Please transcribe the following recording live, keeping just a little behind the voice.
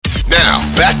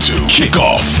back to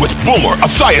Kickoff with Boomer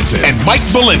Esiason and Mike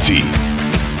Valenti.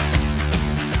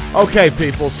 Okay,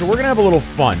 people, so we're going to have a little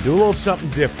fun, do a little something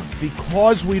different.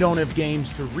 Because we don't have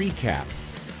games to recap,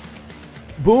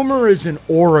 Boomer is an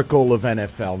oracle of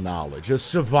NFL knowledge, a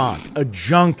savant, a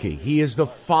junkie. He is the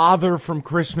father from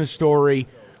Christmas Story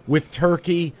with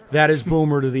turkey. That is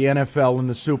Boomer to the NFL and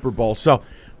the Super Bowl. So,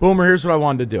 Boomer, here's what I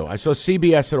wanted to do. I saw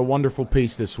CBS had a wonderful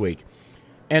piece this week,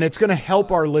 and it's going to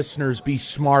help our listeners be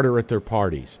smarter at their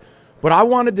parties. But I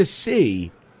wanted to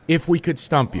see if we could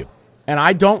stump you, and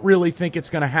I don't really think it's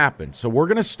going to happen. So we're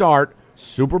going to start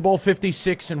Super Bowl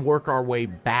 56 and work our way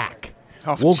back.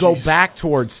 We'll go back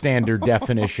towards standard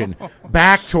definition,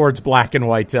 back towards black and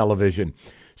white television.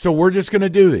 So we're just going to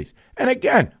do these. And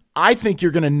again, I think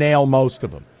you're going to nail most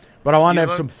of them. But I want to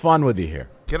have some fun with you here.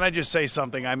 Can I just say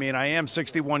something? I mean, I am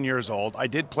 61 years old. I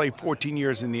did play 14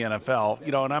 years in the NFL,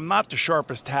 and I'm not the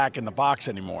sharpest tack in the box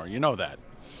anymore. You know that.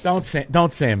 Don't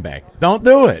sandbag. Don't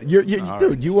do it.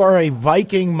 Dude, you are a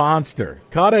Viking monster.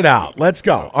 Cut it out. Let's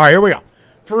go. All right, here we go.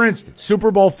 For instance,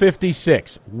 Super Bowl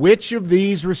 56. Which of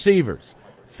these receivers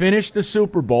finished the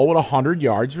Super Bowl with 100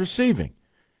 yards receiving?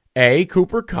 A,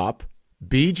 Cooper Kupp,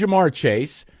 B, Jamar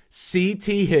Chase, C,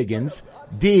 T. Higgins,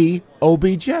 D,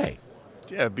 OBJ.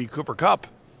 Yeah, B, Cooper Kupp.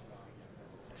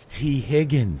 It's T.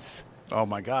 Higgins. Oh,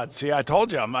 my God. See, I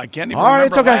told you. I can't even remember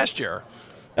it's okay. Last year.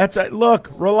 Look,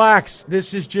 relax.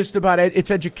 This is just about it.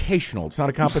 It's educational. It's not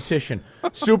a competition.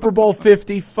 Super Bowl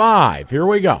 55. Here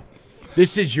we go.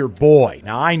 This is your boy.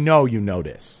 Now, I know you know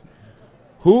this.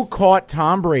 Who caught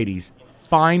Tom Brady's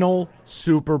final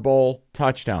Super Bowl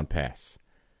touchdown pass?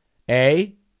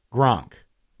 A, Gronk.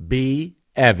 B,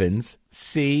 Evans.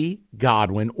 C,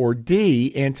 Godwin. Or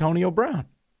D, Antonio Brown?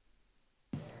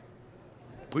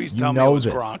 Please tell me it was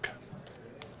Gronk.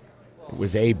 It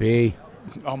was AB.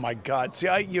 Oh, my God. See,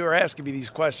 you're asking me these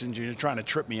questions and you're trying to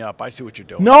trip me up. I see what you're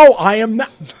doing. No, I am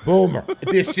not. Boomer.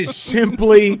 This is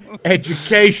simply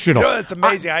educational. That's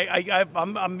amazing.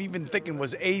 I'm even thinking,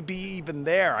 was AB even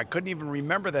there? I couldn't even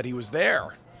remember that he was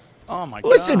there. Oh, my God.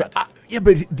 Listen,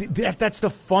 but that's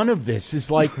the fun of this is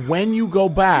like when you go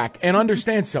back and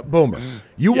understand something. Boomer,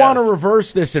 you want to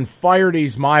reverse this and fire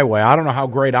these my way. I don't know how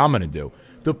great I'm going to do.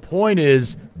 The point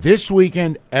is, this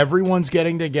weekend, everyone's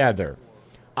getting together.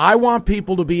 I want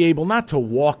people to be able not to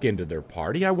walk into their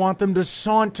party. I want them to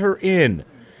saunter in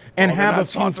and have a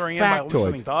few sauntering in by factoids.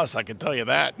 listening to us, I can tell you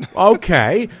that.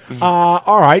 Okay.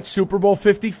 All right, Super Bowl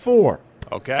 54.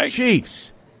 Okay.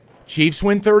 Chiefs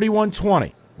win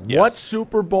 31-20. Yes. What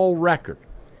Super Bowl record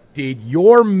did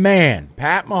your man,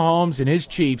 Pat Mahomes and his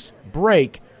Chiefs,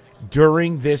 break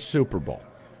during this Super Bowl?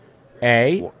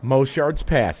 A, most yards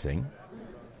passing.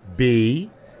 B,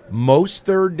 most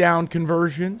third down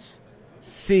conversions.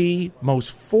 C,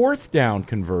 most fourth down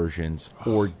conversions.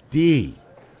 Or D,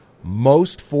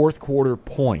 most fourth quarter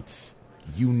points.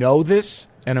 You know this,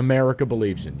 and America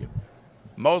believes in you.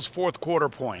 Most fourth quarter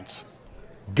points.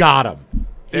 Got him.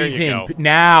 There He's you in.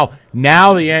 go.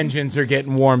 Now the engines are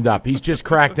getting warmed up. He's just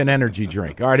cracked an energy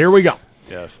drink. All right, here we go.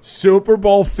 Yes. Super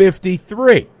Bowl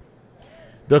 53.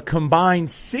 The combined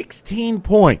 16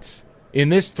 points in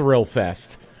this thrill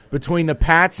fest between the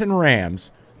Pats and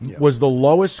Rams was the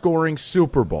lowest scoring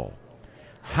Super Bowl.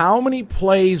 How many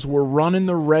plays were run in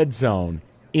the red zone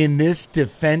in this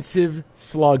defensive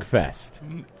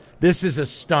slugfest? This is a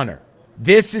stunner.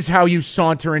 This is how you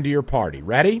saunter into your party.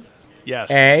 Ready?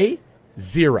 Yes. A,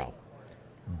 0.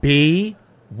 B,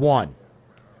 1.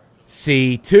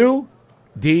 C, 2.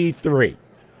 D, 3.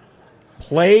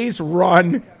 Plays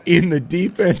run in the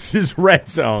defense's red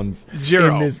zones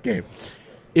 0 in this game.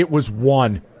 It was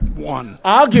 1. 1.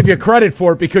 I'll give you credit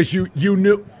for it because you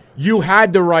knew you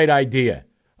had the right idea.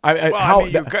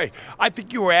 I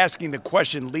think you were asking the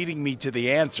question leading me to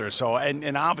the answer. So,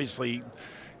 and obviously,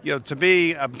 to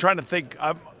me, I'm trying to think.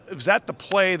 Was that the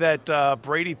play that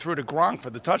Brady threw to Gronk for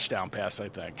the touchdown pass, I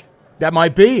think? That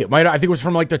might be. I think it was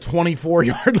from like the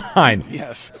 24-yard line.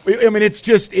 Yes. I mean,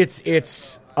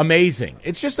 it's amazing.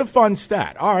 It's just a fun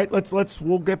stat. All right,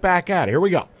 we'll get back at it. Here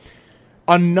we go.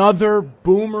 Another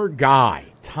Boomer guy,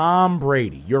 Tom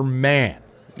Brady, your man.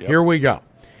 Yep. Here we go.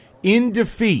 In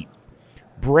defeat,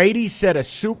 Brady set a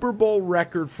Super Bowl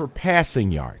record for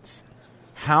passing yards.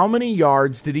 How many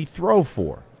yards did he throw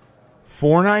for?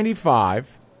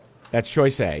 495. That's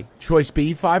choice A. Choice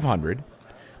B, 500.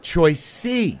 Choice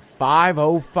C,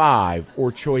 505.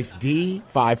 Or choice D,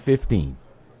 515.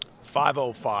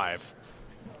 505.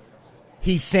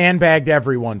 He sandbagged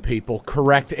everyone, people.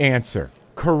 Correct answer.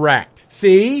 Correct.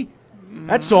 See?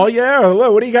 That's all. Yeah.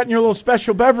 What do you got in your little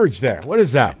special beverage there? What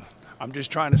is that? I'm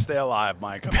just trying to stay alive,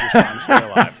 Mike. I'm just trying to stay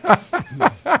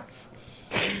alive.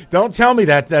 Don't tell me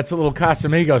that's a little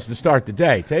Casamigos to start the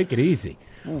day. Take it easy.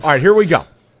 All right, here we go.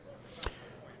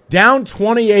 Down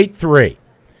 28-3.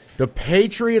 The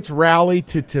Patriots rally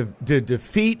to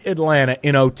defeat Atlanta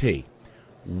in OT.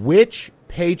 Which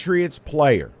Patriots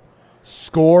player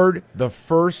scored the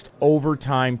first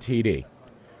overtime TD?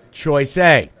 Choice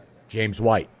A, James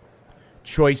White.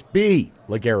 Choice B,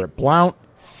 LeGarrette Blount.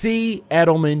 C,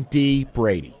 Edelman. D,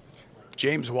 Brady.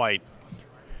 James White.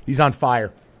 He's on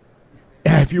fire.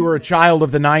 If you were a child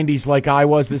of the 90s like I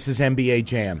was, this is NBA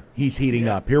Jam. He's heating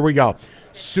up. Here we go.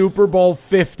 Super Bowl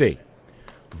 50.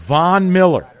 Von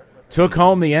Miller took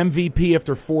home the MVP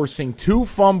after forcing 2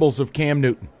 fumbles of Cam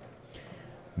Newton.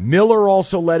 Miller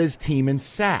also led his team in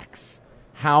sacks.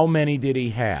 How many did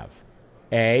he have?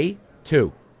 A,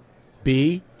 2.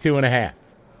 B, 2.5.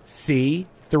 C,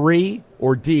 3.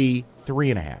 Or D,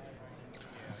 3.5.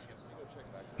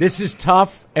 This is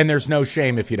tough, and there's no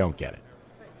shame if you don't get it.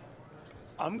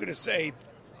 I'm gonna say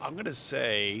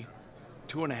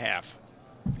 2.5.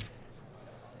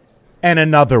 And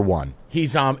another one.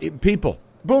 He's on people.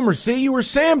 Boomer, see, you were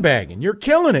sandbagging. You're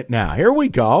killing it now. Here we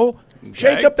go. Okay.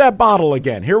 Shake up that bottle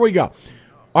again. Here we go.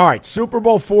 All right, Super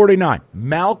Bowl 49.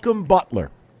 Malcolm Butler,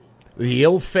 the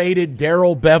ill-fated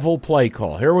Darrell Bevell play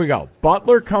call. Here we go.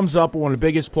 Butler comes up with one of the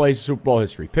biggest plays in Super Bowl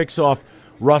history. Picks off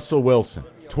Russell Wilson.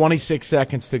 26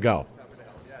 seconds to go.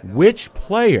 Which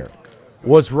player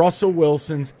was Russell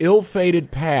Wilson's ill-fated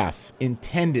pass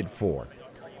intended for?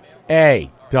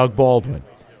 A, Doug Baldwin.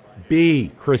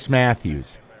 B, Chris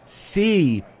Matthews.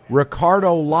 C,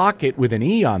 Ricardo Lockett with an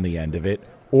E on the end of it.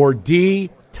 Or D,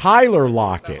 Tyler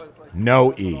Lockett.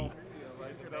 No E.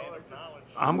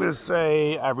 I'm going to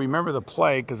say I remember the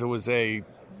play because it was 2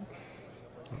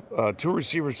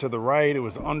 receivers to the right. It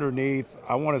was underneath.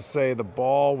 I want to say the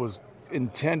ball was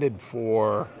intended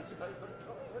for,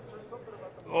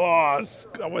 I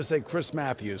want to say Chris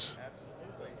Matthews.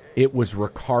 It was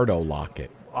Ricardo Lockett.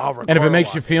 Ricardo and if it makes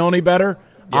Lockett. You feel any better,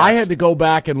 yes. I had to go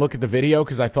back and look at the video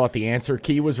because I thought the answer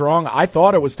key was wrong. I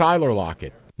thought it was Tyler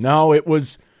Lockett. No, it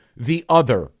was the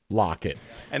other Lockett.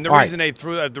 And the reason they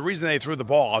threw the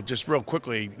ball, just real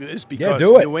quickly, is because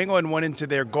New England went into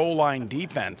their goal line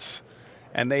defense,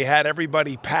 and they had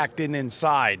everybody packed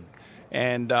inside.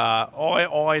 And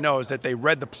all I know is that they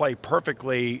read the play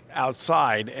perfectly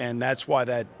outside, and that's why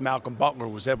that Malcolm Butler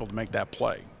was able to make that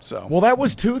play. So, well, that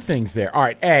was 2 things there. All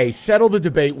right, A, settle the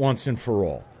debate once and for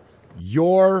all.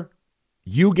 You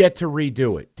get to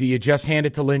redo it. Do you just hand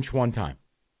it to Lynch one time?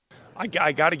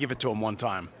 I got to give it to him one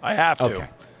time. I have to. Okay.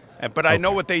 But I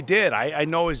know what they did. I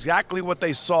know exactly what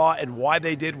they saw and why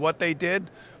they did what they did.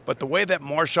 But the way that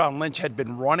Marshawn Lynch had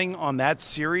been running on that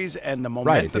series and the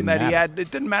momentum that he had,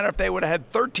 it didn't matter if they would have had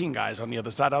 13 guys on the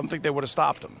other side. I don't think they would have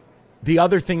stopped him. The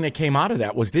other thing that came out of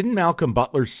that was, didn't Malcolm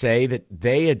Butler say that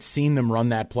they had seen them run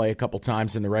that play a couple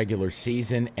times in the regular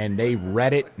season, and they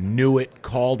read it, knew it,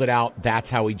 called it out? That's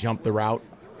how he jumped the route?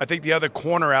 I think the other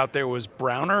corner out there was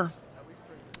Browner,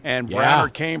 and Browner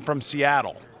came from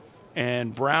Seattle.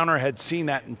 And Browner had seen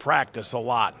that in practice a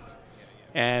lot.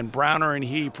 And Browner and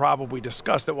he probably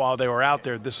discussed it while they were out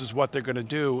there. This is what they're going to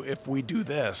do if we do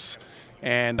this.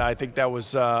 And I think that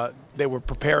was they were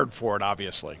prepared for it,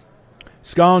 obviously.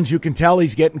 Scones, you can tell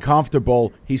he's getting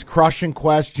comfortable. He's crushing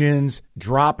questions,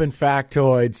 dropping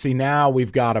factoids. See, now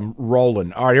we've got him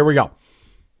rolling. All right, here we go.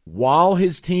 While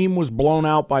his team was blown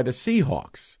out by the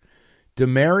Seahawks,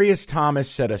 Demaryius Thomas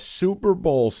set a Super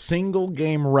Bowl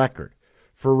single-game record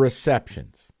for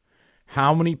receptions.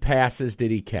 How many passes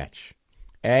did he catch?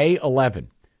 A,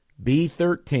 11, B,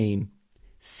 13,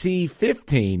 C,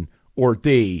 15, or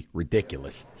D,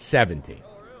 ridiculous, 17?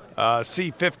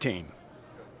 C, 15.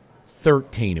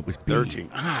 13. It was B. 13.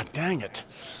 Dang it.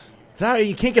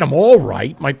 You can't get them all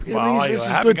right. This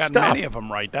is good stuff. Many of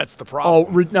them right. That's the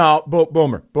problem. No,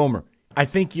 Boomer. I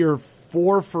think you're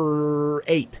 4 for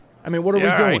 8. I mean, what are we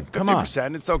doing? Right. Come on.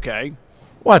 50%, it's okay.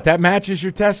 What, that matches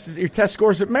your test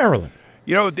scores at Maryland.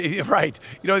 Right.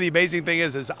 The amazing thing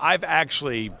is I've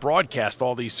actually broadcast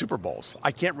all these Super Bowls.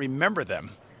 I can't remember them.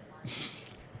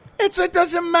 It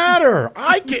doesn't matter.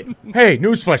 Hey,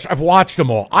 newsflash, I've watched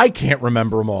them all. I can't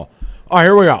remember them all. All right,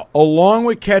 here we go. Along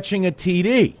with catching a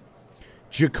TD,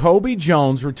 Jacoby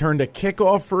Jones returned a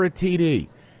kickoff for a TD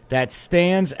that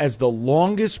stands as the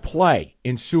longest play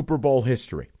in Super Bowl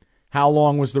history. How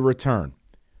long was the return?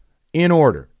 In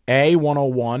order, A,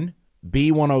 101,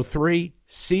 B, 103,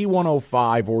 C,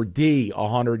 105, or D,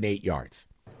 108 yards.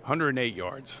 108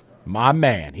 yards. My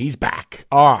man, he's back.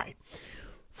 All right.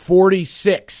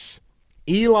 46.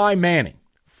 Eli Manning,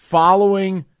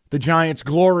 following the Giants'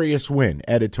 glorious win,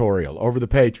 editorial, over the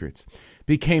Patriots,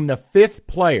 became the 5th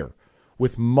player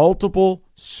with multiple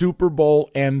Super Bowl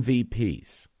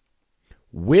MVPs.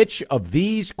 Which of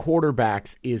these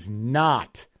quarterbacks is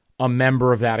not a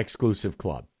member of that exclusive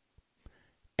club?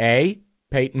 A,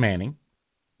 Peyton Manning.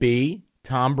 B,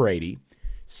 Tom Brady.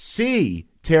 C,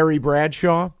 Terry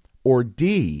Bradshaw. Or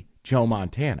D, Joe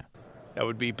Montana. That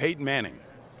would be Peyton Manning.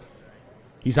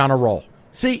 He's on a roll.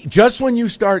 See, just when you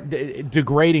start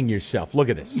degrading yourself, look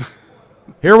at this.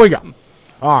 Here we go.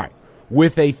 All right.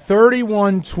 With a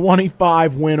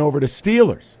 31-25 win over the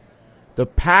Steelers, the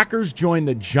Packers joined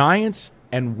the Giants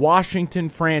and Washington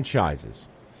franchises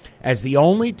as the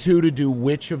only two to do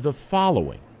which of the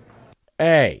following?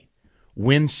 A,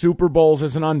 win Super Bowls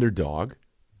as an underdog.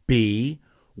 B,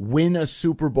 win a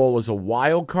Super Bowl as a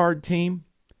wild card team.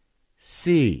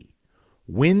 C,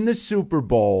 win the Super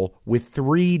Bowl with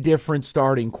 3 different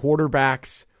starting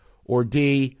quarterbacks. Or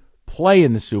D, play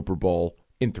in the Super Bowl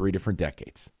in 3 different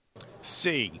decades.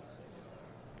 C.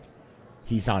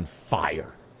 He's on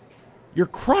fire. You're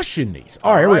crushing these.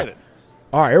 All right, here we go.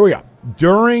 All right, here we go.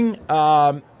 During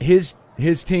his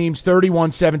team's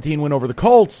 31-17 win over the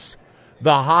Colts,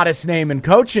 the hottest name in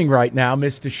coaching right now,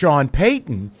 Mr. Sean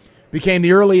Payton, became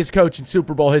the earliest coach in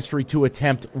Super Bowl history to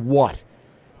attempt what?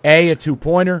 A, a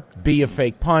 2-pointer, B, a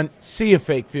fake punt, C, a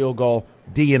fake field goal,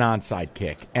 D, an onside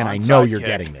kick. And I know you're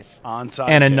getting this. Onside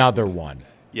and kick. Another one.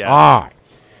 Yes. All right.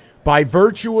 By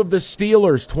virtue of the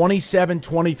Steelers'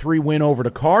 27-23 win over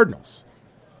the Cardinals,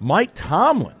 Mike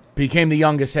Tomlin became the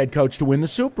youngest head coach to win the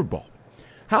Super Bowl.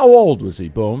 How old was he,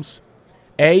 Booms?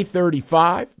 A,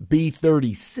 35, B,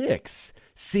 36,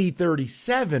 C,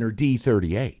 37, or D,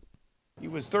 38? He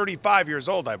was 35 years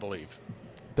old, I believe.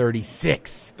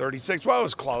 36. 36. Well, it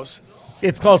was close.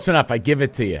 It's close enough. I give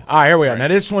it to you. All right, here we go. Now,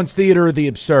 this one's Theater of the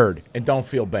Absurd, and don't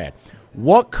feel bad.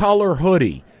 What color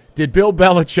hoodie did Bill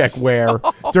Belichick wear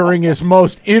during his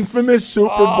most infamous Super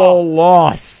Bowl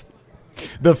loss?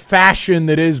 The fashion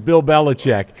that is Bill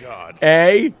Belichick. God.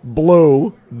 A,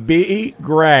 blue, B,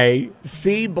 gray,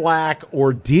 C, black,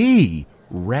 or D,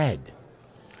 red?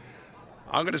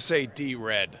 I'm going to say D,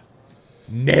 red.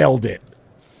 Nailed it.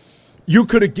 You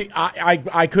could have.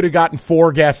 I could have gotten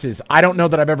 4 guesses. I don't know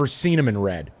that I've ever seen him in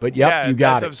red, but yep, you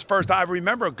got it. That was first I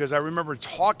remember because I remember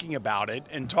talking about it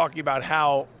and talking about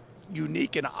how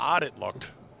unique and odd it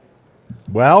looked.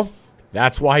 Well,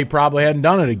 that's why he probably hadn't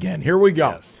done it again. Here we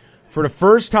go. Yes. For the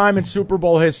first time in Super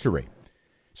Bowl history,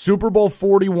 Super Bowl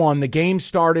 41, the game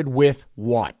started with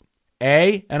what?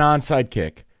 A, an onside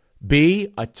kick.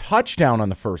 B, a touchdown on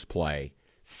the first play.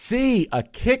 C, a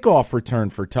kickoff return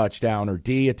for touchdown. Or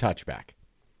D, a touchback.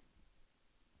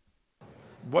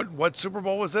 What Super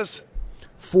Bowl was this?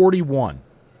 41.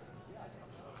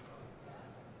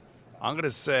 I'm going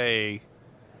to say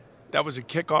that was a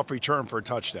kickoff return for a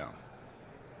touchdown.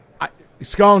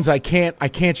 Scones, I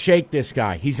can't shake this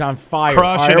guy. He's on fire.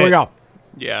 Crushing All right, here we it. go.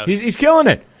 Yes. He's killing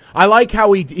it. I like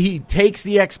how he takes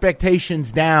the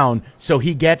expectations down so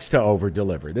he gets to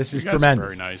over-deliver. This is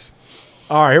tremendous. Very nice.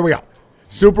 All right, here we go.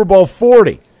 Super Bowl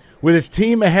 40, with his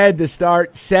team ahead to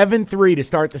start 7-3 to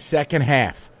start the second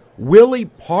half. Willie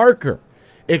Parker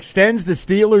extends the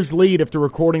Steelers' lead after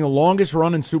recording the longest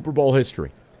run in Super Bowl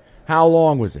history. How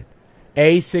long was it?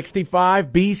 A,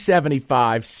 65, B,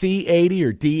 75, C, 80,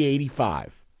 or D,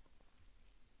 85?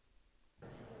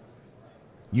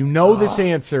 You know this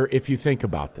answer if you think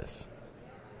about this.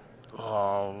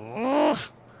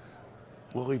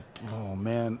 Willie, oh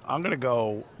man, I'm gonna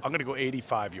go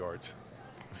 85 yards.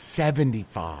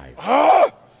 75.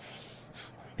 Damn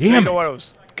Damn it!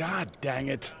 it. God dang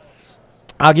it!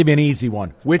 I'll give you an easy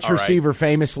one. Which All right. receiver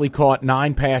famously caught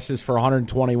 9 passes for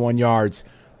 121 yards,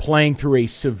 playing through a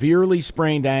severely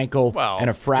sprained ankle Well, and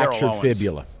a fractured Terrell Owens.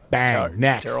 fibula? Bang.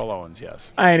 Next. Terrell Owens,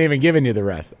 yes. I ain't even giving you the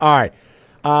rest. All right.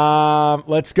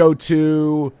 Let's go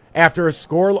to after a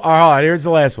score. All right, here's the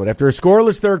last one. After a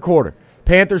scoreless third quarter,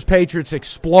 Panthers-Patriots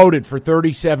exploded for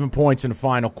 37 points in the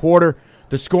final quarter.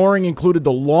 The scoring included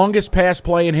the longest pass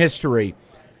play in history.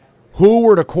 Who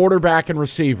were the quarterback and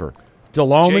receiver?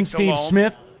 Delhomme and Steve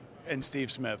Smith? And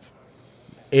Steve Smith.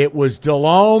 It was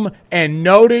Delhomme and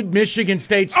noted Michigan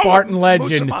State Spartan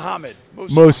legend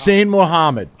Muhsin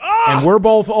Muhammad. And we're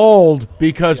both old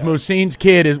because Muhsin's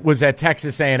kid was at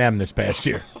Texas A&M this past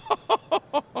year.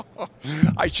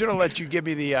 I should have let you give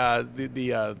me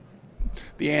the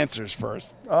answers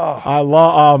first.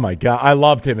 Oh my God, I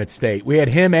loved him at State. We had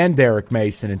him and Derek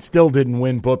Mason, and still didn't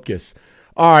win Bupkis.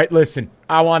 All right, listen,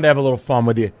 I wanted to have a little fun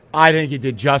with you. I think you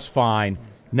did just fine.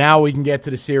 Now we can get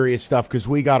to the serious stuff because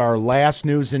we got our last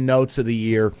news and notes of the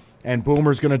year, and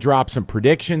Boomer's going to drop some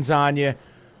predictions on you,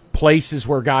 places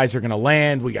where guys are going to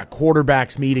land. We got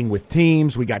quarterbacks meeting with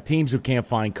teams. We got teams who can't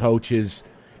find coaches.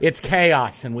 It's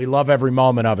chaos, and we love every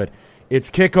moment of it. It's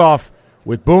kickoff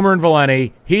with Boomer and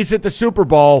Valenti. He's at the Super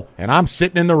Bowl, and I'm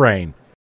sitting in the rain.